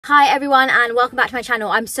Hi everyone and welcome back to my channel.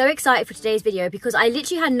 I'm so excited for today's video because I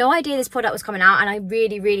literally had no idea this product was coming out and I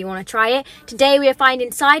really want to try it. Today we are finding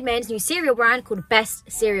Sidemen's new cereal brand called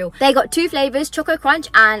Best Cereal. They got two flavors, Choco Crunch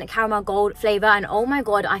and Caramel Gold flavor, and oh my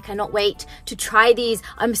god, I cannot wait to try these.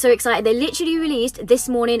 I'm so excited. They literally released this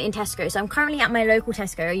morning in Tesco. So I'm currently at my local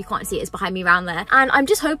Tesco. You can't see it, it's behind me around there. And I'm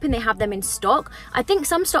just hoping they have them in stock. I think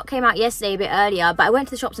some stock came out yesterday a bit earlier, but I went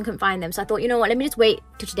to the shops and couldn't find them. So I thought, you know what, let me just wait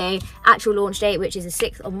till today, actual launch date, which is the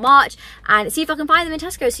 6th of March, and see if I can find them in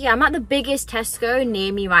Tesco. So yeah, I'm at the biggest Tesco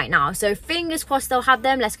near me right now, so fingers crossed they'll have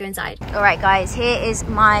them. Let's go inside. All right guys, here is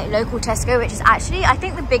my local Tesco, which is actually I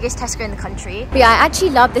think the biggest Tesco in the country. But yeah, I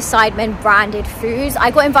actually love the Sidemen branded foods. I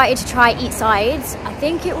got invited to try Eat Sides, I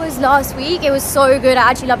think it was last week. It was so good, I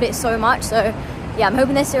actually loved it so much. So yeah, I'm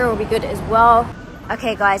hoping their cereal will be good as well.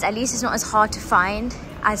 Okay guys, at least it's not as hard to find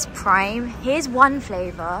as Prime. Here's one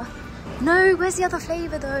flavor. No, where's the other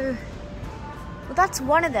flavor though? Well, that's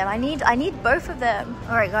one of them. I need both of them.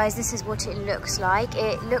 All right guys, this is what it looks like.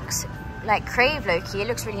 It looks like Crave low-key. It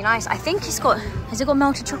looks really nice. I think has it got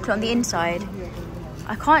melted chocolate on the inside?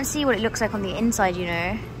 I can't see what it looks like on the inside, you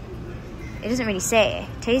know. It doesn't really say.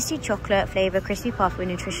 Tasty chocolate flavor, crispy puff with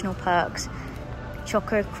nutritional perks.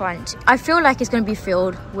 Choco Crunch. I feel like it's going to be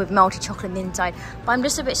filled with melted chocolate on the inside, but I'm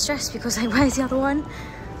just a bit stressed because like, where's the other one?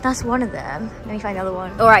 That's one of them. Let me find the other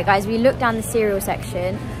one. All right guys, we looked down the cereal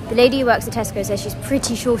section. The lady who works at Tesco says she's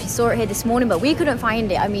pretty sure she saw it here this morning, but we couldn't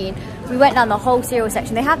find it. I mean, we went down the whole cereal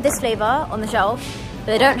section. They have this flavor on the shelf, but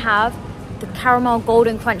they don't have the caramel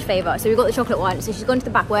golden crunch flavor. So we got the chocolate one. So she's gone to the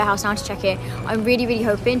back warehouse now to check it. I'm really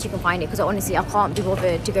hoping she can find it, because honestly I can't be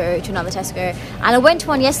bothered to go to another Tesco. And I went to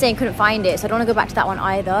one yesterday and couldn't find it, so I don't want to go back to that one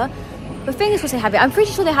either. But fingers crossed they have it. I'm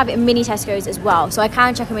pretty sure they have it in mini Tesco's as well, so I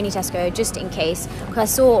can check a mini Tesco just in case, because I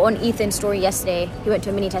saw on Ethan's story yesterday he went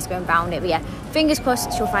to a mini Tesco and found it. But yeah, fingers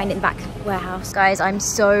crossed she'll find it in the back warehouse. Guys, I'm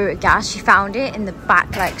so gassed. She found it in the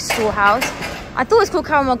back like storehouse. I thought it was called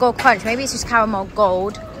Caramel Gold Crunch. Maybe it's just Caramel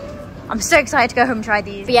Gold. I'm so excited to go home and try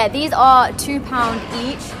these. But yeah, these are £2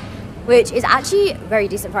 each, which is actually a very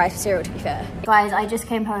decent price for cereal, to be fair. Guys, I just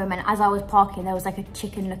came home and as I was parking, there was like a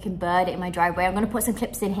chicken looking bird in my driveway. I'm gonna put some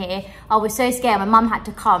clips in here. I was so scared. My mum had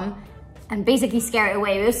to come and basically scare it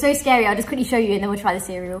away. It was so scary. I'll just quickly show you and then we'll try the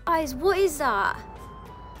cereal. Guys, what is that?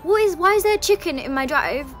 Why is there a chicken in my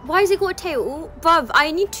drive? Why has it got a tail? Bruv,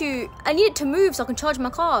 I need it to move so I can charge my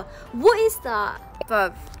car. What is that?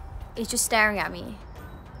 Bruv, it's just staring at me.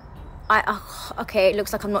 Okay, it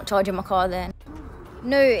looks like I'm not charging my car then.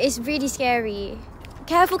 No, it's really scary.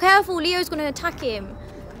 Careful, Leo's gonna attack him.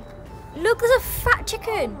 Look, there's a fat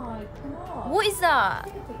chicken. What is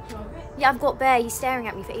that? Yeah, I've got Bear, he's staring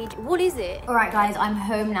at me for ages. What is it? All right guys, I'm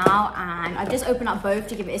home now and I've just opened up both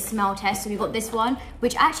to give it a smell test. So we've got this one,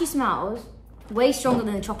 which actually smells way stronger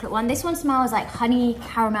than the chocolate one. This one smells like honey,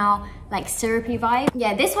 caramel, like syrupy vibe.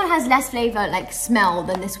 Yeah, this one has less flavor, like smell,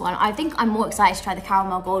 than this one. I think I'm more excited to try the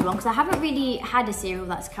caramel gold one because I haven't really had a cereal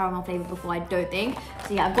that's caramel flavor before, I don't think.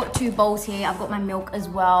 So yeah, I've got two bowls here. I've got my milk as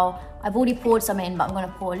well. I've already poured some in, but I'm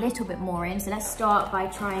gonna pour a little bit more in. So let's start by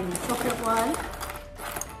trying the chocolate one.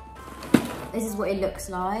 This is what it looks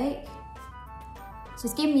like. So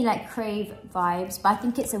it's giving me like Crave vibes, but I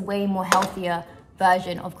think it's a way more healthier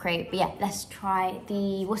version of Crave. But yeah, let's try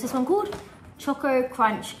the, what's this one called? Choco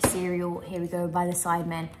Crunch cereal. Here we go, by the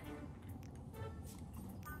Sidemen.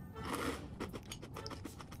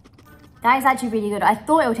 That is actually really good. I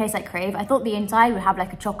thought it would taste like Crave. I thought the inside would have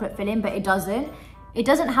like a chocolate filling, but it doesn't. It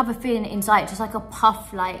doesn't have a filling inside, just like a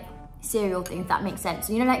puff like cereal thing, if that makes sense.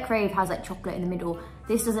 So you know, like Crave has like chocolate in the middle.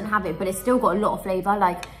 This doesn't have it, but it's still got a lot of flavor.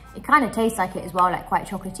 Like it kind of tastes like it as well, like quite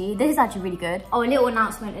chocolatey. This is actually really good. Oh, a little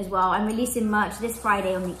announcement as well. I'm releasing merch this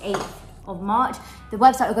Friday on the 8th of March. The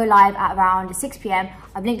website will go live at around 6 p.m.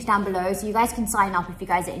 I've linked down below so you guys can sign up if you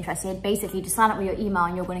guys are interested. Basically, just sign up with your email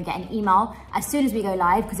and you're going to get an email as soon as we go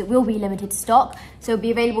live, because it will be limited stock. So it'll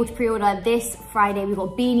be available to pre-order this Friday. We've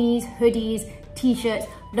got beanies, hoodies, t-shirts,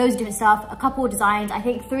 loads of different stuff, a couple of designs, I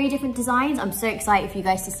think 3 different designs. I'm so excited for you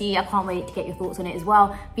guys to see. I can't wait to get your thoughts on it as well.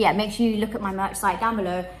 But yeah, make sure you look at my merch site down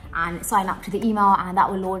below and sign up to the email, and that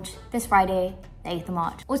will launch this Friday, the 8th of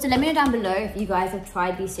March. Also, let me know down below if you guys have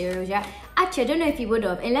tried these cereals yet. Actually, I don't know if you would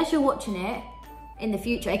have, unless you're watching it in the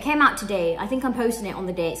future. It came out today. I think I'm posting it on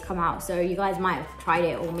the day it's come out, so you guys might have tried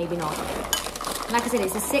it or maybe not. Like I said,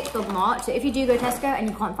 it's the 6th of March, so if you do go to Tesco and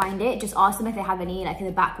you can't find it, just ask them if they have any like in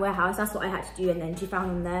the back warehouse. That's what I had to do, and then she found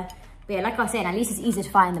them there. But yeah, like I was saying, at least it's easier to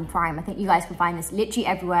find than Prime. I think you guys can find this literally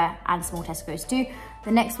everywhere, and small Tesco's too.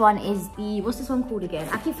 The next one is the, what's this one called again?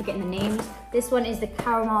 I keep forgetting the names. This one is the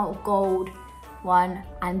Caramel Gold one,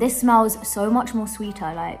 and this smells so much more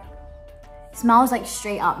sweeter. Like, Smells like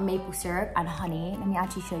straight up maple syrup and honey. Let me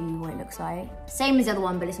actually show you what it looks like. Same as the other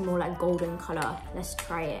one, but it's more like golden color. Let's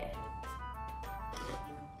try it.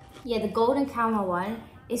 Yeah, the golden caramel one,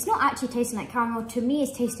 it's not actually tasting like caramel. To me,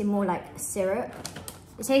 it's tasting more like syrup.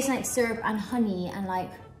 It's tasting like syrup and honey and like,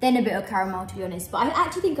 then a bit of caramel, to be honest. But I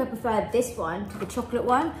actually think I prefer this one to the chocolate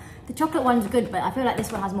one. The chocolate one's good, but I feel like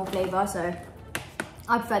this one has more flavor, so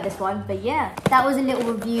I prefer this one. But yeah, that was a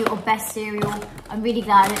little review of best cereal. I'm really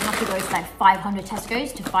glad I didn't have to go to like 500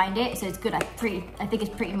 Tesco's to find it, so it's good. I think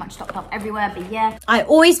it's pretty much stocked up everywhere. But yeah, I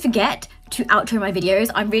always forget to outro my videos.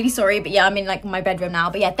 I'm really sorry, but yeah, I'm in like my bedroom now.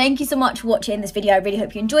 But yeah, thank you so much for watching this video. I really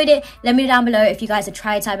hope you enjoyed it. Let me know down below if you guys have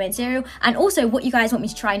tried Sidemen cereal, and also what you guys want me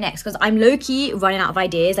to try next, because I'm low-key running out of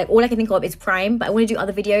ideas. Like, all I can think of is Prime, but I want to do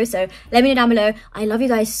other videos, so let me know down below. I love you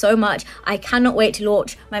guys so much. I cannot wait to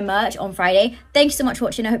launch my merch on Friday. Thank you so much for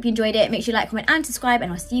watching. I hope you enjoyed it. Make sure you like, comment and subscribe, and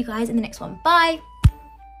I'll see you guys in the next one. Bye.